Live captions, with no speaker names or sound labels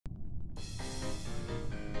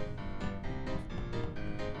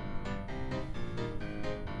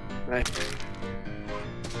Right.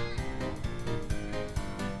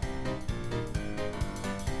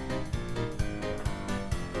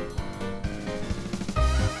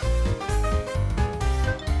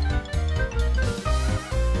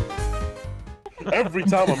 Every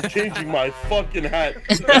time I'm changing my fucking hat,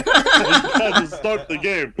 to start the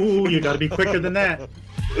game. Ooh, you gotta be quicker than that.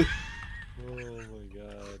 Oh my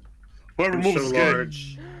god. Whoever I'm moves so is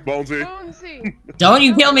large. Bonesy. Bonesy. Don't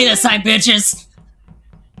you kill me this time, bitches!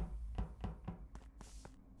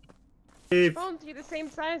 If- Bonesy, the same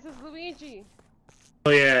size as Luigi. Oh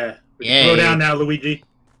yeah. Yeah. Slow down now, Luigi.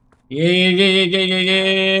 Yeah.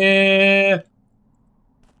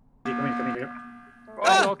 Come here.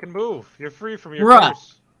 Oh, you all can move. You're free from your Bruh.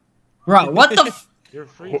 curse. Bro, what the f- You're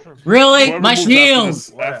free from. Really? Whoever My moves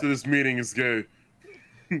shield! after this meeting is gay.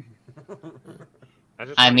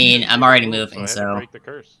 I mean, I'm already moving, I had to so... break the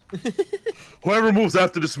curse. Whoever moves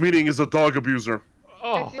after this meeting is a dog abuser.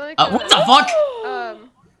 Oh. I feel like, what the fuck?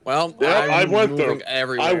 Well, Yeah, I went there. moving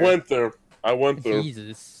everywhere. I went there.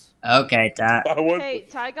 Jesus. Okay, Ty. I went. Hey,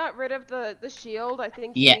 Ty got rid of the shield. I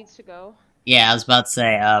think Yeah. he needs to go. Yeah, I was about to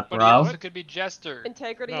say, bro. It could be Jester.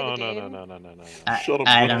 Integrity No, of the no, game. no. Shut up.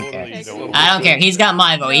 I don't Bruno. care. Okay. I don't care. He's got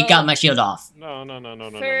my vote. He got my shield off. No.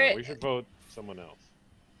 For- We should vote someone else.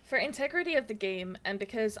 For integrity of the game, and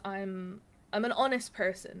because I'm an honest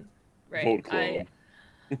person, right? Vote clone.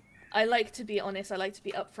 I like to be honest. I like to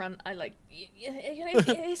be upfront. I like,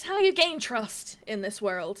 it's how you gain trust in this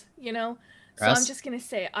world, you know. So I'm Trust? just gonna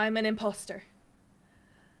say I'm an imposter.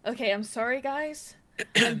 Okay, I'm sorry, guys.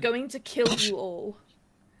 I'm going to kill you all,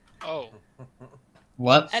 Oh.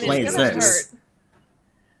 What and play it's is gonna this? hurt.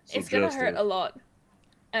 It's gonna hurt Suggestive. a lot,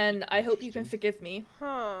 and I hope you can forgive me.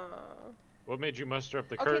 Huh. What made you muster up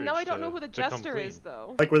the courage? Okay, now I don't to- know who the to come jester clean? is,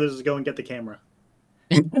 though. Like where this is going, get the camera.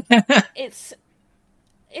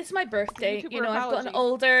 It's my birthday. YouTuber You know, I've gotten apology.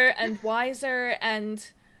 older and wiser, and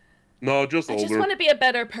No, just I just older. want to be a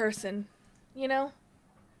better person, you know?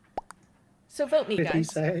 So vote me, What did he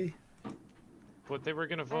guys. say? But they were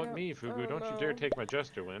gonna vote don't- me, I Fugu. don't Don't you dare know. take my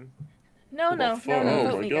jester win. No, no, Oh, no, no, oh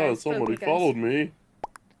vote my me, god, guys. somebody vote me, guys. followed me.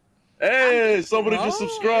 Hey, somebody just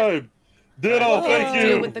subscribed. Dittle, Oh, thank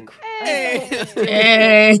Deal you. with the Hey.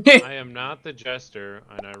 Hey! I am not the jester,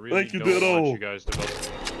 and I really Thank you, don't Dittle. want you guys to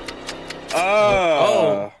vote.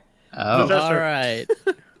 Ah. Oh. Jester. Alright.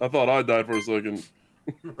 I thought I died for a second.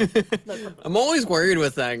 I'm always worried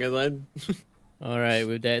with that because I. Alright,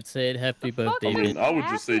 with that said, happy The fuck? birthday. I mean, I would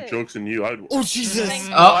just say happened? jokes and you. I'd. Oh Jesus! Thank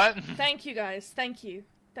you. Oh. What? Thank you, guys. Thank you.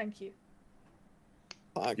 Thank you.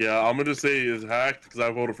 Fuck. Yeah, I'm gonna say it's hacked because I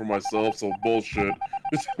voted for myself. So bullshit.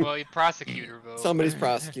 Well, you prosecutor vote. Somebody's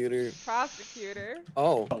prosecutor. Prosecutor.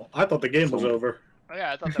 Oh. Oh, I thought the game was over. Oh,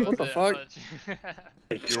 yeah, I thought that was What the it. fuck?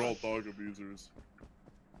 But- You're all dog abusers.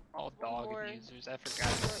 All dog More. abusers. I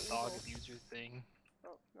forgot about the dog abuser thing. Oh,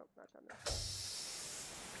 no, not on there.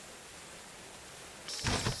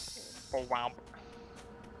 Oh, wow.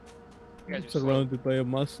 You I'm guys are slow. surrounded by a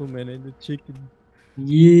muscle man and a chicken.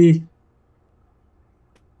 Yeah.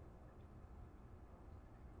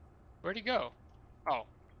 Where'd he go? Oh.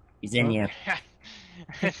 He's in you.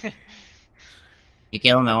 You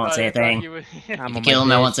kill him, I won't say a thing. I'm If on you my kill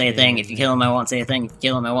him, I won't say a mission. thing. If you kill him, I won't say a thing. If you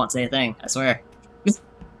kill him, I won't say a thing. I swear.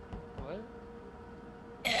 What?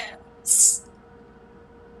 Yes.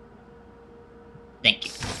 Thank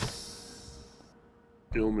you.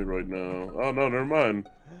 Kill me right now. Oh no, never mind.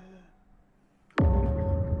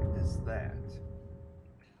 Is that?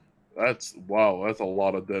 That's wow. That's a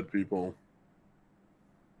lot of dead people.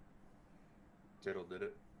 Dittle did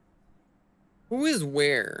it. Who is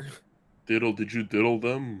where? Dittle, did you diddle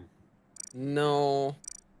them? No.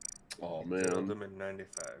 Oh Diddled man. them in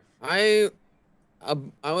 95.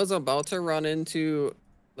 I was about to run into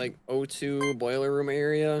like O2 boiler room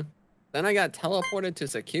area. Then I got teleported to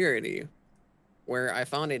security, where I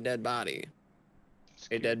found a dead body.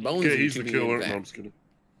 A dead Bonezy. Okay, he's to the be killer. No, exact. I'm just kidding.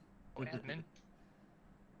 Oh, admin?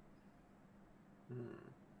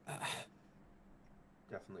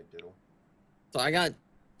 Definitely Dittle. So I got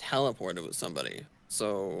teleported with somebody.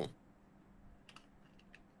 So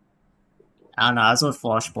I don't know. I was with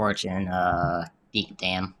Flashporch and Deacon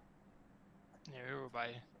Dam. Yeah, we were by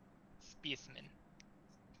Specimen.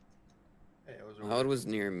 Hey, I was Cloud was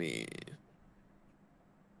near me.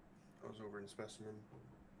 over in Specimen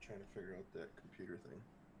trying to figure out that computer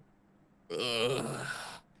thing. Ugh.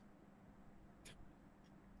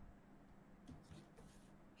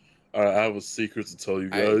 I have a secret to tell you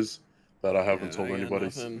guys that I haven't Yeah, told I got anybody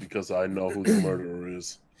nothing. because I know who the murderer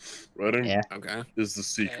is. Ready? Yeah. Okay. This is the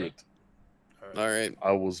secret. All right.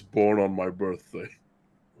 I was born on my birthday.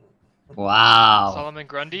 Wow. Solomon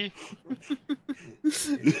Grundy?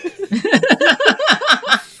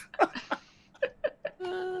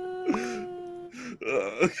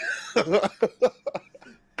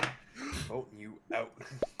 Voting you out.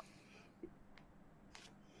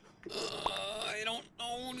 I don't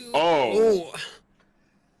know. Dude. Oh.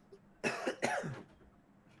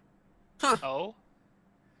 Huh. Oh?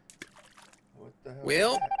 What the hell?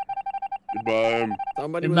 Well, Goodbye.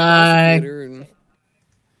 somebody was a Goodbye. prosecutor and...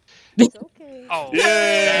 It's okay. Oh.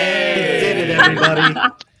 Yay! Did it, everybody.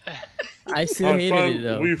 I still hated it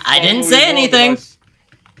though. I didn't say anything.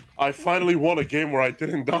 I finally won a game where I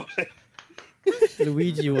didn't die.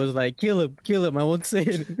 Luigi was like, kill him, I won't say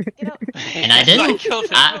it. You know, And I didn't. killed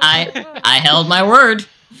him. I held my word.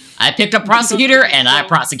 I picked a prosecutor and I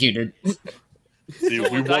prosecuted. See, So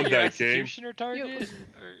we was won your that game. executioner target?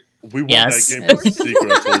 Or... We won Yes. that game for the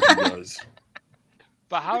secret, I told you guys.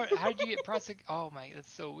 But how'd you get prosecuted? Oh my,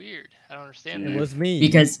 that's so weird. I don't understand It that. was me.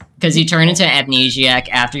 Because you turn into an amnesiac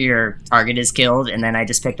after your target is killed, and then I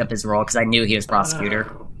just picked up his role because I knew he was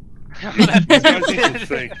prosecutor. You guys need to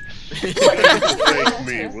thank. You guys need to thank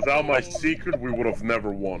me. Without my secret, we would have never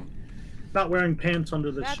won. Not wearing pants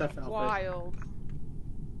under the that's chef outfit. wild.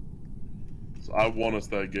 So I won us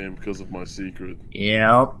that game because of my secret.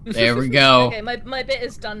 Yep, there we go. Okay, my bit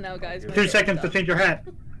is done now, guys. My 2 bit is seconds to done. change your hat.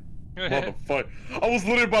 Motherfucker. I was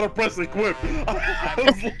literally about to press equip. I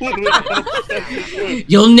was literally about to press equip.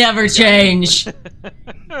 You'll never change.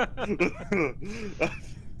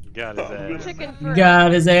 Got his ass. Chicken first.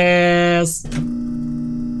 Got his ass.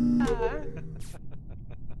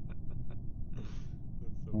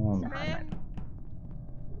 Oh, no. Man.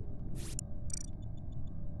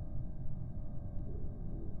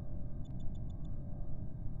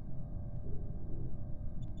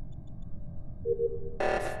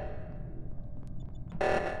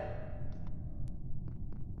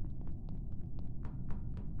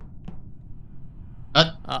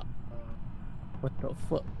 What the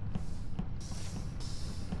fuck?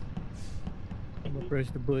 I'm gonna press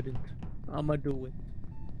the button. I'ma do it.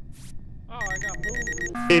 Oh, I got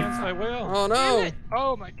moved against my will. Oh no!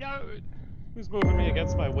 Oh my god. Who's moving me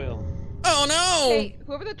against my will? Oh no! Hey,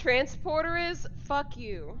 whoever the transporter is, fuck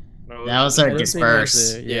you. No, That was our I don't think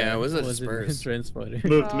disperse. that's Yeah, it was a a disperse. transporter.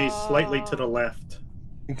 Moved me slightly to the left.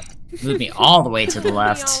 Moved me all the way to the Me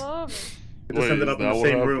left. all over. I just Wait, ended is up in that the what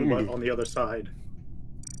same room, happened? but on the other side.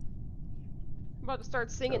 I'm about to start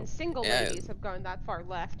singing Single Yeah. Ladies have gone that far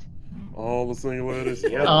left. All the single ladies.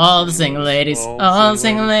 Yeah. All the single ladies. All the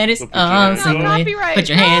single ladies. So put your All the hands single up. ladies. Copyright, Put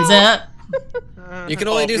your no! hands up. You can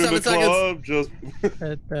only Up do in 7 the seconds. club, just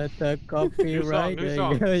The copyright. New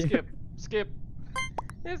song. Skip. Skip.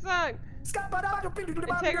 New song.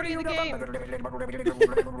 Integrity of the game.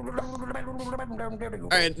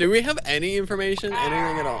 Alright, do we have any information?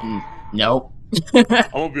 Anything at all? Nope. I'm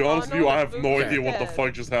gonna be honest Oh, with you, no, I have no Fugu's idea what the dead.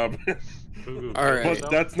 fuck just happened. Fugu Alright. killed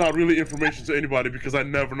But that's not really information to anybody because I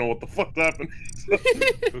never know what the fuck happened.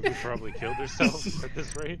 Fugu probably killed herself at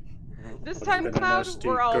this rate. This What's time, been a Cloud, nasty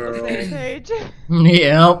we're all on the girl. same page.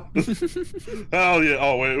 Yep. Hell yeah.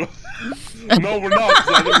 Oh, wait. No, we're not,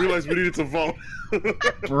 'cause I didn't realize we needed to vote.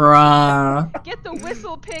 Bruh. Get the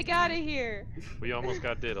whistle pig out of here. We almost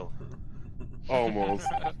got Dittle. Almost.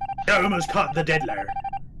 I almost caught the diddler.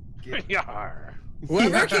 Yar.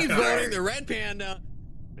 Whoever keeps voting the red panda.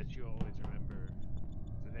 Bet you always remember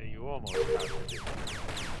the day you almost got Dittle.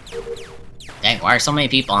 Dang, why are so many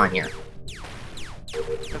people on here?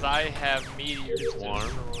 Because I have meteors to Warm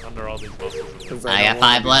under all these muscles. I got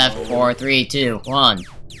 5 left. 4, 3, 2, 1.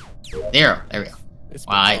 0. There we go. I spent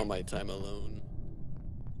Why? all my time alone.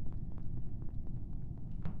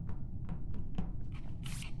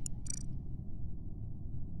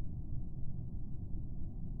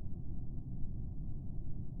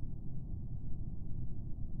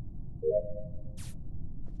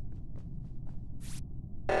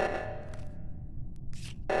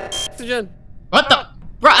 Oxygen. What the?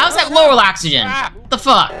 Bro, how's that lower oxygen? What the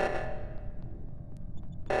fuck?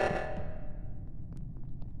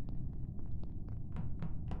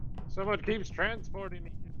 Someone keeps transporting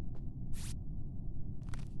me.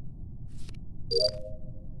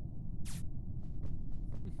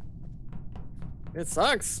 It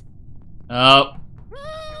sucks. Oh.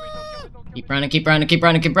 Keep running, keep running, keep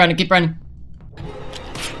running, keep running, keep running.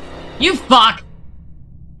 You fuck!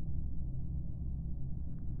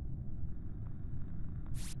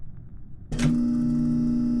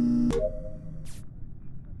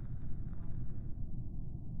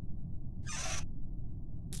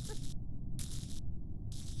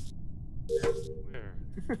 Where?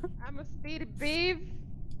 I'm a speedy beef.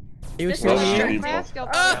 He was This Oh, is still shit. a here. Shit. mask.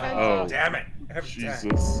 Oh. Damn it. Every time.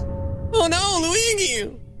 Jesus. Oh no,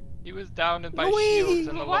 Luigi! He was down by Luigi! shields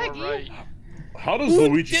in the lower Luigi! right. How does Who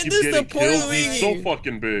Luigi did keep this getting to poor killed? He's so Luigi?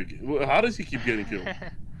 fucking big. How does he keep getting killed?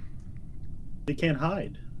 He can't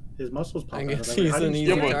hide. His muscles pop I out. guess of every he's an hiding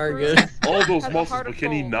easy Yeah, but- target. All those Has a muscles, heart but of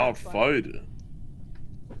can he gold, not that's why. fight?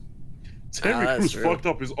 Terry that's Crews true. fucked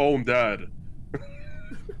up his own dad.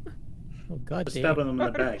 Oh god Just damn. stab him in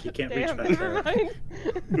the back. He can't reach Damn, back never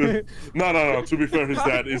there. mind. No. To be fair, his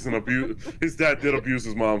dad isn't abuse. His dad did abuse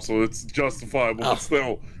his mom, so it's justifiable. Oh. But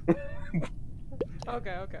still,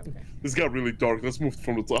 Okay. this got really dark. Let's move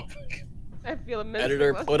from the topic. I feel a minute.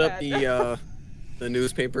 Editor, less put up bad. the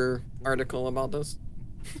newspaper article about this.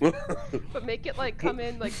 But make it like come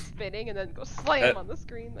in like spinning and then go slam on the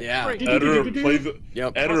screen. Like, Yeah. break. Editor, play the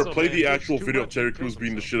Yep. editor, Also, play man, the there's actual too video of much Terry to Crews kill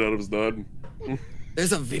beating the himself. shit out of his dad.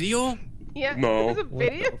 There's a video? Yeah. No. There's a What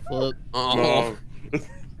video. the fuck? Oh.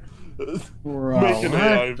 No. Bro, Make an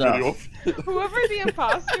AI video. Whoever the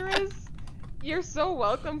imposter is, you're so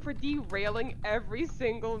welcome for derailing every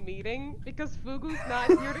single meeting because Fugu's not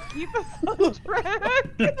here to keep us on track.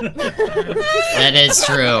 that is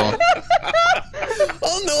true.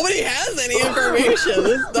 Well, nobody has any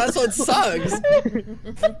information. That's what sucks.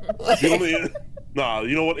 The only, nah,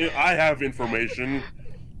 you know what? I have information.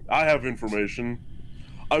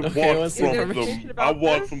 I Okay, what's the walked from information the about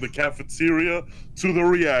this? from the cafeteria to the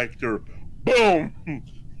reactor. Boom.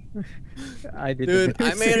 I did. Dude, the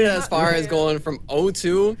I made it as far as going from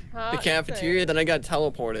O2, Huh? the cafeteria, then I got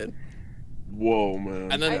teleported. Whoa, man.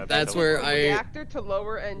 And I then bet that's from where I... reactor to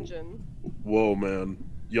lower engine. Whoa, man.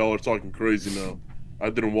 Y'all are talking crazy now. I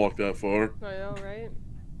didn't walk that far. I know, right?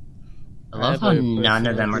 I love how none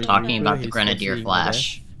of them are talking about the Grenadier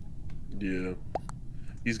Flash. Yeah.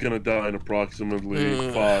 He's gonna die in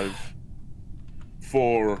approximately 5,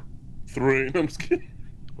 4, 3. I'm just kidding.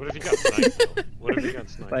 What if he got sniped though? What if he got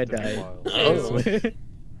sniped? If I That'd be die.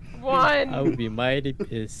 wild. I One. would be mighty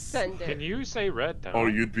pissed. Send Can it. you say red now? Oh,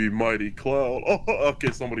 you'd be mighty cloud. Oh,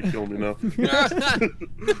 okay, somebody kill me now.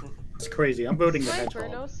 It's crazy. I'm voting the Sniper,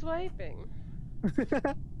 hedgehog. no swiping.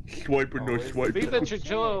 Swiper, no Leave the swiper.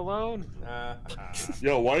 chinchilla alone.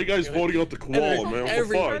 Yo, why are you guys voting out the koala, man?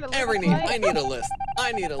 What the fuck? I need a list.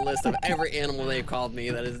 I need a list of every animal they've called me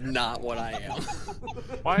that is not what I am.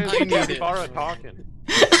 Why is I need it. Farah talking?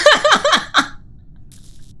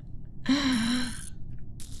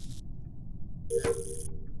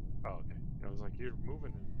 Oh, okay. I was like, you're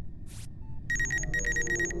moving.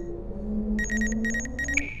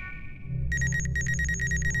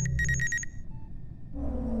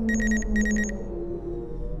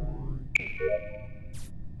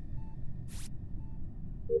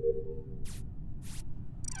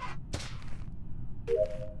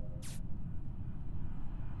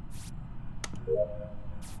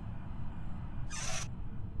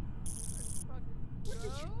 What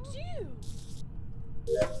did you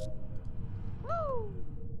do? Woo!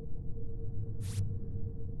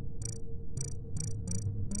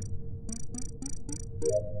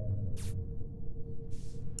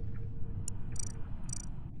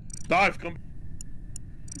 Dive, come.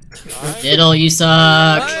 Dittle, you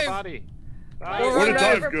suck. Dive. Body. Where did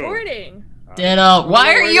Dive go? Reporting. Dittle,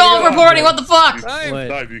 why are you all reporting? What the fuck? Dive.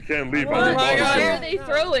 Dive, you can't leave. Oh I'm my the God. Why boss. are they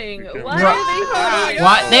throwing? Okay. Why are they throwing?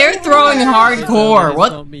 What? They're throwing hardcore. It's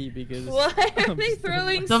What not me because Why are I'm they just-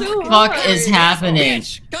 throwing the so fuck hard? is happening?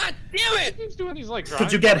 Bitch! God damn it! He keeps doing these like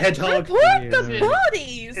Could you get hedgehog? Report the Yeah.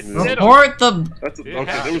 bodies. It's Yeah. Dittle. Report the. That's Yeah.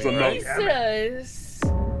 okay. There was enough. Jesus.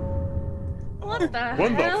 What the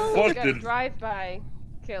When the hell? fuck We got did? drive-by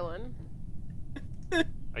killing.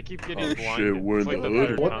 I keep getting Oh, blinded. shit, we're It's in like the the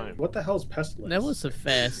third hood. time. What the hell's pestilence? That was a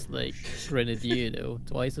fast like grenadier though,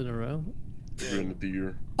 twice in a row.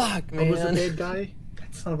 Grenadier. Fuck, What was the man. dead guy?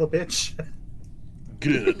 That son of a bitch.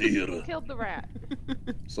 Grenadier. Killed the rat.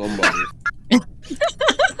 Somebody.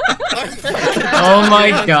 Oh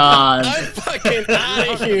my god. I'm fucking out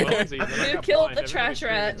of here. Bonezy, and then I You got killed the blind, trash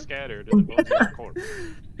everybody rat. screaming Scattered, and then Bonezy got corpse.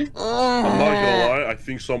 I'm not gonna lie. I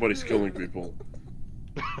think somebody's killing people.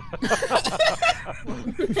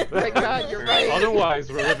 My God, you're right.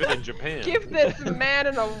 Otherwise, we're living in Japan. Give this man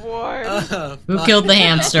an award. Who killed the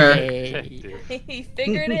hamster? Detective. He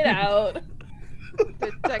figured it out.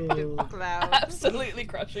 Detective Cloud. Absolutely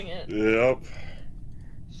crushing it. Yep.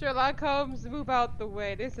 Sherlock Holmes, move out the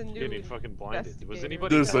way. There's a new. Getting fucking blinded. Was investigator.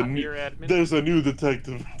 anybody There's a not new. near admin? There's a new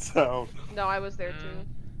detective in town. No, I was there too.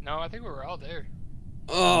 No, I think we were all there.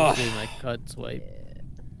 Oh, Doing my cut swipe.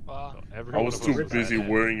 Wow. I was too busy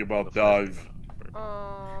worrying about Dive.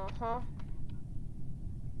 Uh-huh.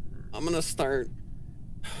 I'm gonna start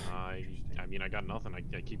I mean, I got nothing. I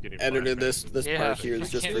keep getting. editing flashbacks. this Yeah, part here is I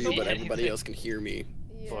just can't for you, see but everybody anything. else can hear me.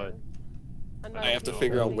 Yeah. But I have to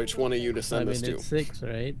figure out which one of you to I send mean, this to. it's 6,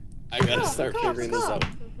 right? I gotta start figuring this out.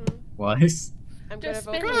 What? I'm Just gonna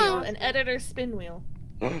spin vote wheel, for an editor's spin wheel.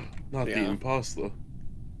 Not the Yeah. imposter.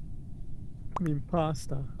 I mean,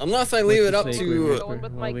 pasta. Unless I leave it up What's the to sacred Going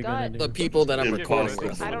with What my are we gonna gut. the do? people that I'm Yeah, recording imposter.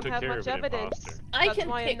 with. I don't took have care much of an evidence. imposter. I That's can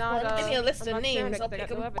why pick I'm not, one. Give me a list I'm of not sharing names. it I'll 'cause I pick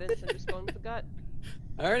got no them. evidence. I'm just going with the gut.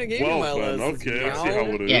 I already gave you my Well, then, list. okay, I see how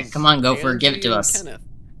it is. Yeah, come on, go for it. Give it Angie to and us. Kenneth.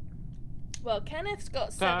 Well, Kenneth's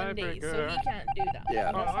got 7 days, so he Tiebreaker. can't do that.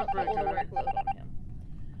 Yeah. Let's not put all the workload on him.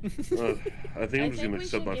 I think I'm I just think gonna we accept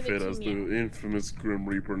should my give it fate to as Meow. the infamous Grim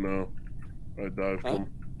Reaper now. Alright, Dive, come.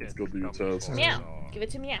 Let's go do your test. Meow. Give it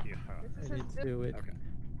to Meow. I need to do it. Okay.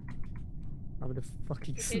 I'm the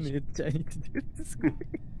fucking Okay, snitch. I need to do this. Anybody,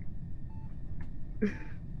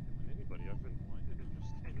 I've been blinded and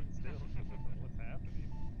just standing still. What's happening?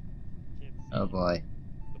 Can't see Oh boy.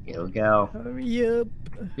 the Here we go. Hurry up.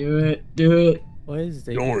 Do it. Do it. Why is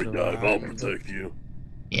it Don't taking worry, so Dive, long? I'll protect you.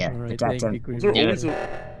 Yeah, Alright, protect thank him. you, Grim Was there Do always Reaper.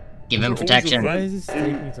 a Give him Is there always a protection. Why vent? is this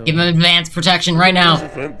taking so Give him long? advanced protection right there's now. a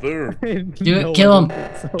vent there? Do it. No, Kill I him. don't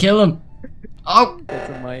think so. Kill him. Oh. That's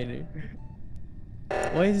a minor.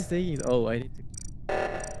 Why is this taking? Oh, I need to.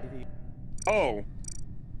 Oh.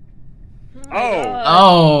 my Oh. God.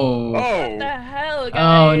 Oh. What the Oh. hell, guys?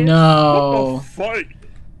 Oh What the no. fight?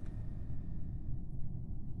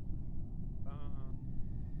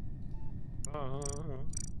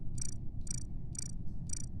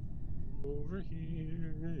 Over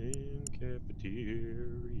here in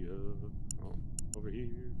cafeteria. Oh, over here.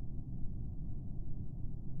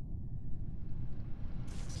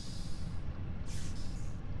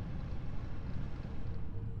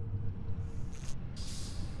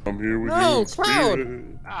 I'm here with No, you. Cloud! Spirit.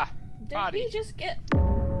 Ah, Did body. he just get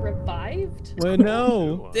revived? Well,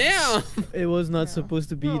 no. Damn! It was not supposed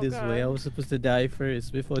to be Oh, this way. I God. was supposed to die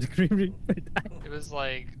first before the Grim Reaper died. It was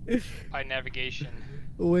like by navigation.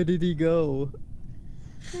 Where did he go?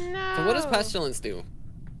 No. So what does Pestilence do?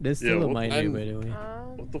 There's Yeah, still a what- minor, I'm- by the way.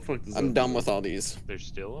 What the fuck does that I'm done do? with all these. There's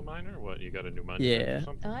still a minor? What, you got a new minor Yeah. or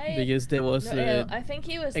something? Because there was No, an I think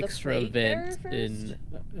he was the extra plague bearer vent first. in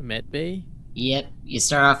Med Bay. Yep. You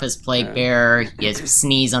start off as plague Yeah. bearer. You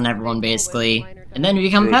sneeze on everyone basically, and then you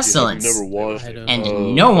become Correct, pestilence. I've never watched, I don't And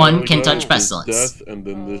know. no one Family can Guy, touch there's pestilence. Death, and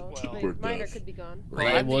then the Oh, super wait, minor death. could be gone. Well, It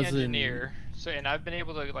I'm the wasn't- engineer, so and I've been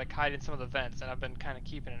able to like hide in some of the vents, and I've been kind of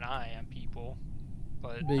keeping an eye on people. But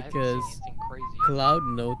I haven't seen Because anything crazy. Cloud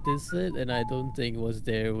noticed it, and I don't think it was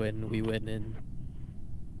there when we went in.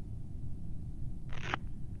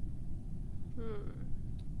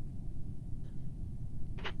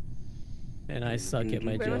 And I suck at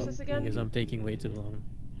my Where was job this again? because I'm taking way too long.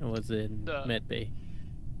 I was in The- Med Bay.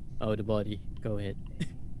 Oh, the body. Go ahead.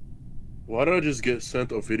 Why did I just get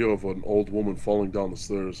sent a video of an old woman falling down the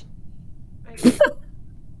stairs? Is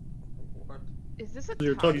this a You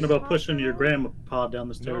were talking about time pushing your travel? grandpa down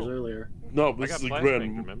the stairs No. earlier. No, I this got is a flashbang,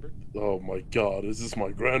 grand. remember? Oh my god, is this my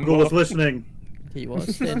Who grandma? was listening? He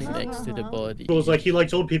was standing next to the body. It was like he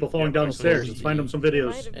likes old people falling Yeah, down the but stairs. he- Let's find him some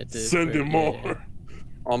videos. At the Send him yeah. more.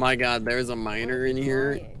 Oh my god, there's a minor in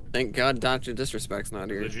here. Thank god Dr. Disrespect's not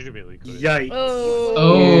here. Legitimately could. Yikes. Oh.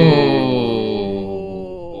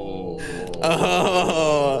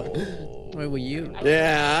 Oh! Where were you?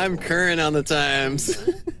 Yeah, I'm current on the times.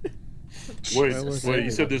 Wait, Where was wait, it? you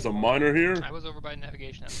said there's a minor here? I was over by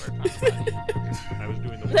navigation. That's where I found the body. I was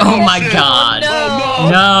doing the Oh my shit. god. No.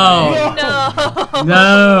 No. No. I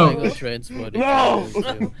No. got transported. No!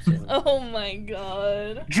 Oh my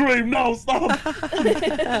god. Dream, no, stop!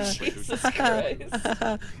 Jesus Christ.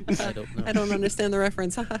 I don't know. I don't understand the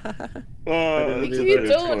reference. You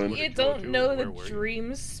You don't know the Where were you?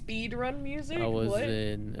 Dream speedrun music? I was What?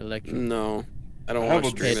 in Electric. No, I don't I have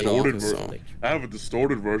watch a Dream at all. distorted So. version. I have a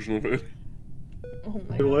distorted version of it. Oh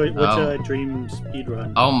my What's Oh. a dream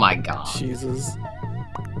speedrun? Oh my god. Jesus.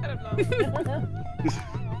 I don't know.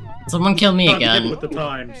 Someone kill me Not hip again. with the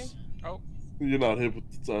times. You're not hip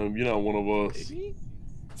with the time. You're not one of us.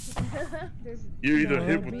 There's You're either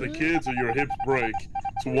hip with the kids or your hips break.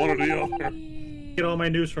 It's one or the other. Get all my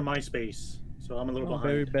news from MySpace, so I'm a little I'm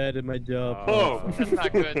very behind. bad at my job. Oh. That's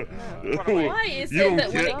not good. Run away. Why is You it don't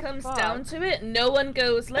that when get- it comes down to it, no one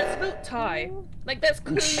goes, let's vote tie? Like, that's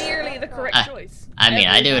clearly the correct Ah, choice. I mean,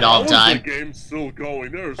 I do it Every all the How is time. the game still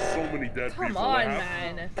going? There's so many dead Come people. on,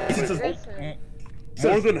 Half- man.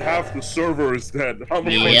 More than half the server is dead. How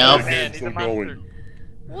many Yep. of the Man, game's he's still a monster. going?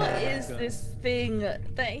 What is this thing that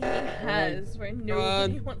he has where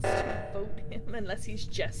nobody wants to vote him unless he's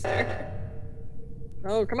Jester?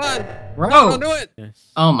 Oh, come on. Bro. Don't do it.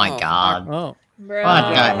 Yes. Oh my Oh, god. Oh. Bro. What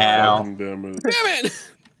the hell? Fucking damn it. Damn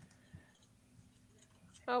it.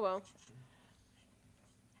 Oh well.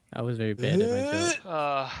 I was very bad at my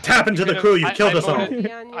job. Tap into the crew. You killed us all.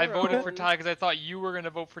 I voted for Ty because I thought you were gonna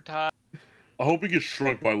vote for Ty. I hope he gets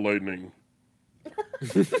shrunk by lightning.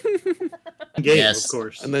 Yes, of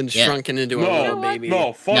course. And then shrunken into a little baby.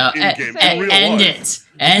 No, fuck in-game. End it.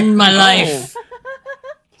 End my life.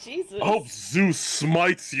 Jesus. I hope Zeus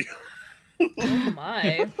smites you. Oh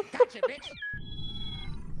my. Gotcha, bitch.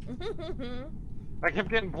 I kept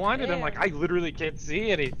getting blinded. I'm like, I literally can't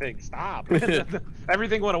see anything. Stop.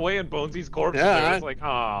 Everything went away and Bonesy's corpse. Yeah, I was like,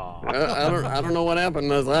 oh. I don't know what happened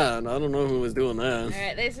to that. I don't know who was doing that.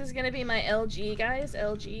 Alright, this is gonna be my LG, guys.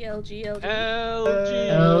 LG.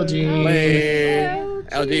 Wait,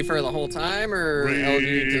 LG for the whole time or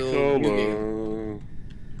LG till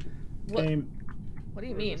What do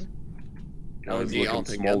you mean? LG I'm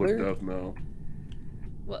smaller altogether? death now.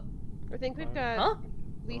 What? I think we've got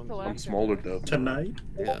lethal I'm smaller death tonight.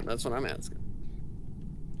 Yeah, that's what I'm asking.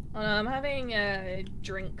 Oh no, I'm having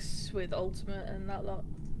drinks with Ultimate and that lot.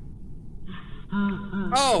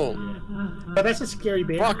 Oh! But that's a scary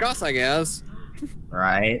bear. Fuck us, I guess.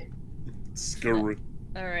 Right. Scary.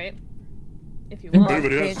 Alright. If you want.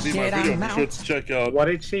 Anybody has to see my video, be sure to check out. What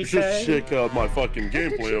did she say? Check out my fucking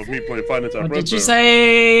gameplay of me playing Five Nights at What Freddy's. did you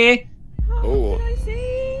say? Oh. What did I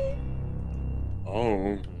say?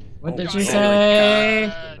 Oh. What did you say?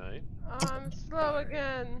 I'm slow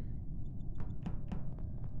again.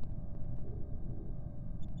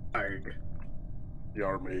 Arg.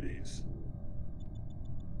 Yar mateys.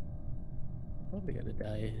 Probably gonna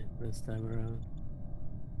die this time around.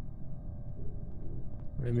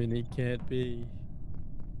 I mean, it can't be.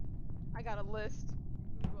 I got a list.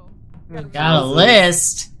 Got a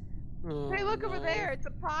list? Hey, look over there. It's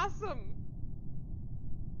a possum.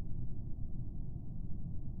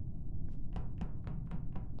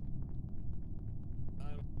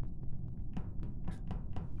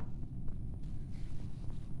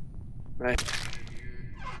 Right.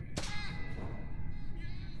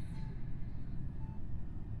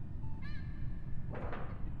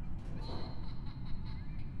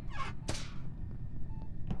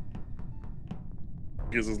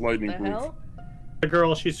 Gives his lightning The proof. hell? The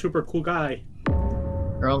girl, she's super cool guy.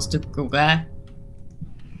 Girl, stupid cool guy.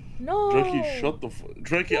 No. Drakey, shut the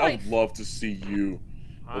Drakey, I would love to see you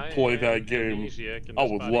play that game. I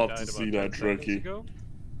would love to see that, Drakey.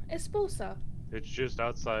 Esposa. It's just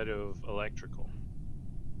outside of electrical.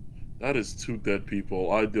 That is two dead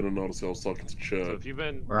people. I didn't notice I was talking to Chad. So if you've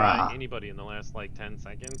been Bruh. by anybody in the last like 10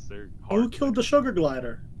 seconds, they're Who hard. killed the sugar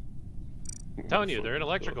glider? I'm telling you, they're in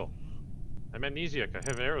electrical. I'm amnesiac. I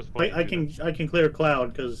have arrows pointing. I can clear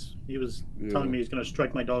Cloud because he was telling me he's gonna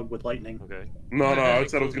strike my dog with lightning. Okay. No, I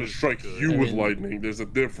said I was gonna strike you with lightning. There's a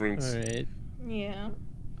difference. Alright. Yeah.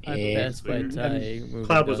 I passed by Ty. And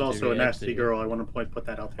Cloud was also a nasty girl. I want to put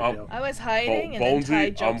that out there. Yo. I was hiding and then Ty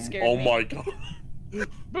jump scared oh me. my god.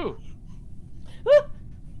 Boo!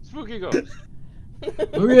 Spooky ghost.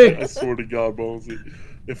 I swear to God, Bonesy.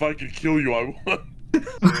 If I could kill you, I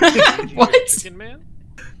would. What? Chicken man?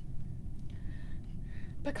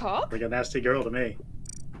 Peacock? Like a nasty girl to me.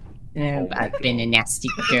 I've been a nasty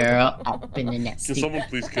girl. I've been a nasty. Can someone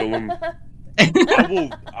please kill him?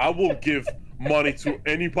 I will give money to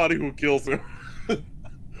anybody who kills him.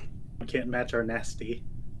 We can't match our nasty.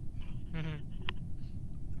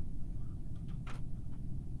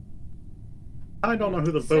 I don't know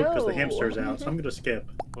who to vote because the hamster's out, so I'm gonna skip.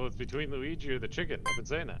 Well, it's between Luigi or the chicken. I've been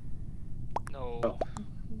saying that. No. Oh.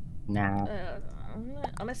 Nah. I'm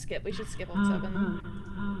gonna skip. We should skip on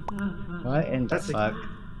 7. What in the That's a- fuck?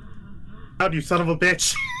 How'd you son of a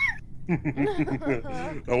bitch?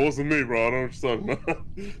 That wasn't me, bro. I don't understand.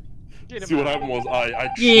 See what happened was I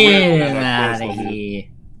Get out of here.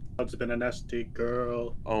 Cloud's been a nasty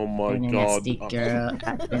girl. Oh my Been a god. nasty girl.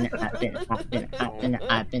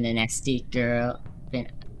 I've been a nasty girl.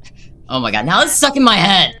 Oh my god, now it's stuck in my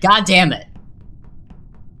head. God damn it.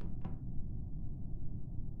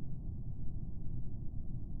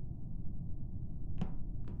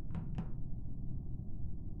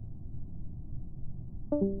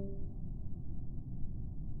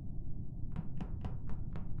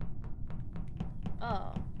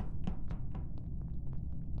 Oh.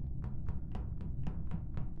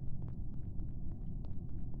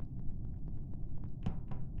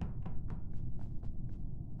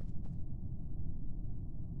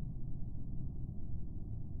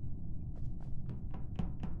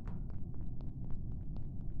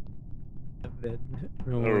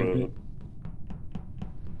 Alright.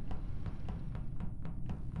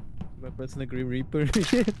 My personal Grim Reaper.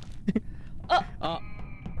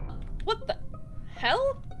 What the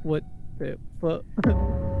hell? What the fuck?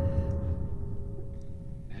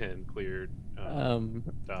 And cleared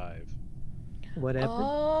Dive. What happened?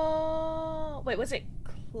 Oh, wait, was it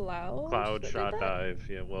Cloud? Cloud that did shot that? Dive.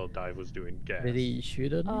 Yeah, well, Dive was doing gas. Did he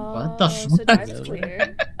shoot at me? What the So fuck? Dive's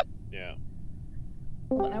clear. Yeah.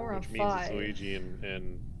 Well, now we're on Which means 5. it's Luigi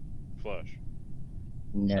and Flush.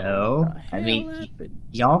 No. What the I hell mean, happened?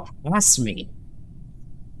 y'all passed me.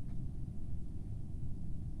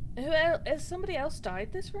 Who else? Has somebody else died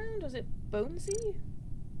this round? Was it Bonezy?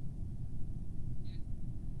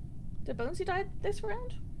 Did Bonezy die this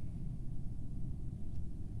round?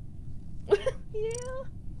 Yeah.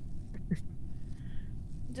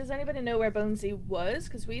 Does anybody know where Bonezy was?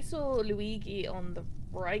 Because we saw Luigi on the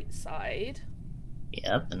right side.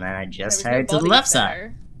 Yep, and then I just There was headed no to the left bodies side.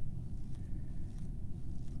 there.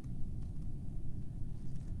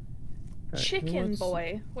 Alright, who Chicken wants-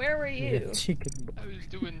 boy, where were Yeah, you? chicken. I was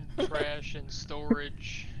doing trash and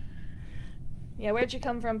storage. Yeah, where'd you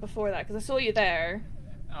come from before that? Because I saw you there.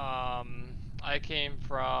 I came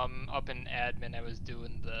from up in admin. I was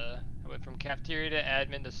doing I went from cafeteria to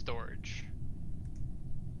admin to storage.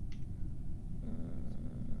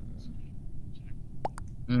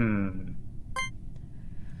 Hmm.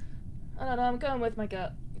 I don't know, I'm going with my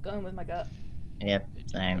gut. Yep,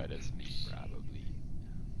 same. But it's me, probably.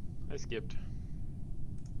 I skipped.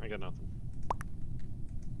 I got nothing.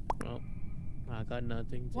 Well, I got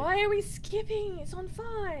nothing. To... Why are we skipping? It's on 5.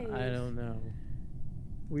 I don't know.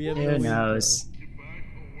 We have Who no knows? info.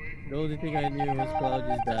 The only thing I knew was Cloud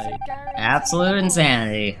just died. Absolute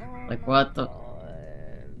insanity. Like, what the...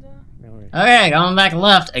 No worries. Okay, going back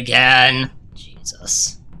left again.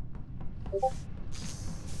 Jesus.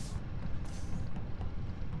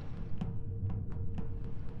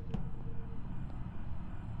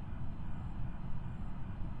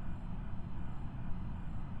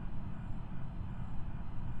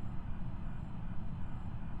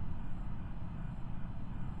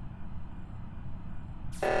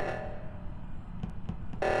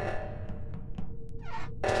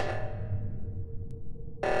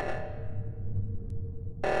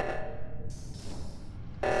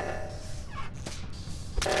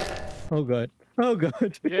 Oh god. Oh god.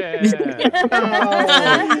 Yeah. Oh, come on.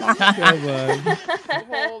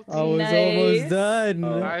 I was Nice. almost done.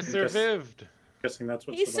 I survived. Guessing that's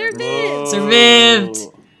what He survived. survived!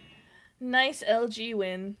 Survived! Nice LG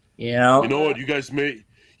win. Yep. You know what?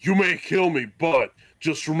 You may kill me, but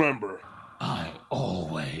just remember, I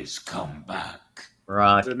always come back.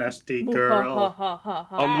 Rock. It's an SD Ha, girl. ha, ha,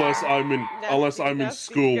 ha. unless I'm in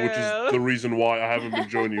Nasty school, which girl. is the reason why I haven't been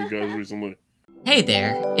joining you guys recently. Hey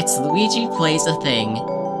there, it's Luigi Plays a Thing.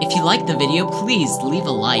 If you liked the video, please leave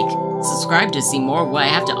a like. Subscribe to see more of what I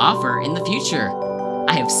have to offer in the future.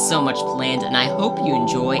 I have so much planned and I hope you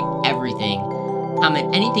enjoy everything.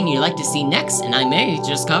 Comment anything you'd like to see next and I may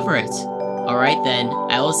just cover it. Alright then,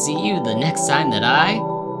 I will see you the next time that I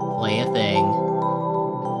play a thing.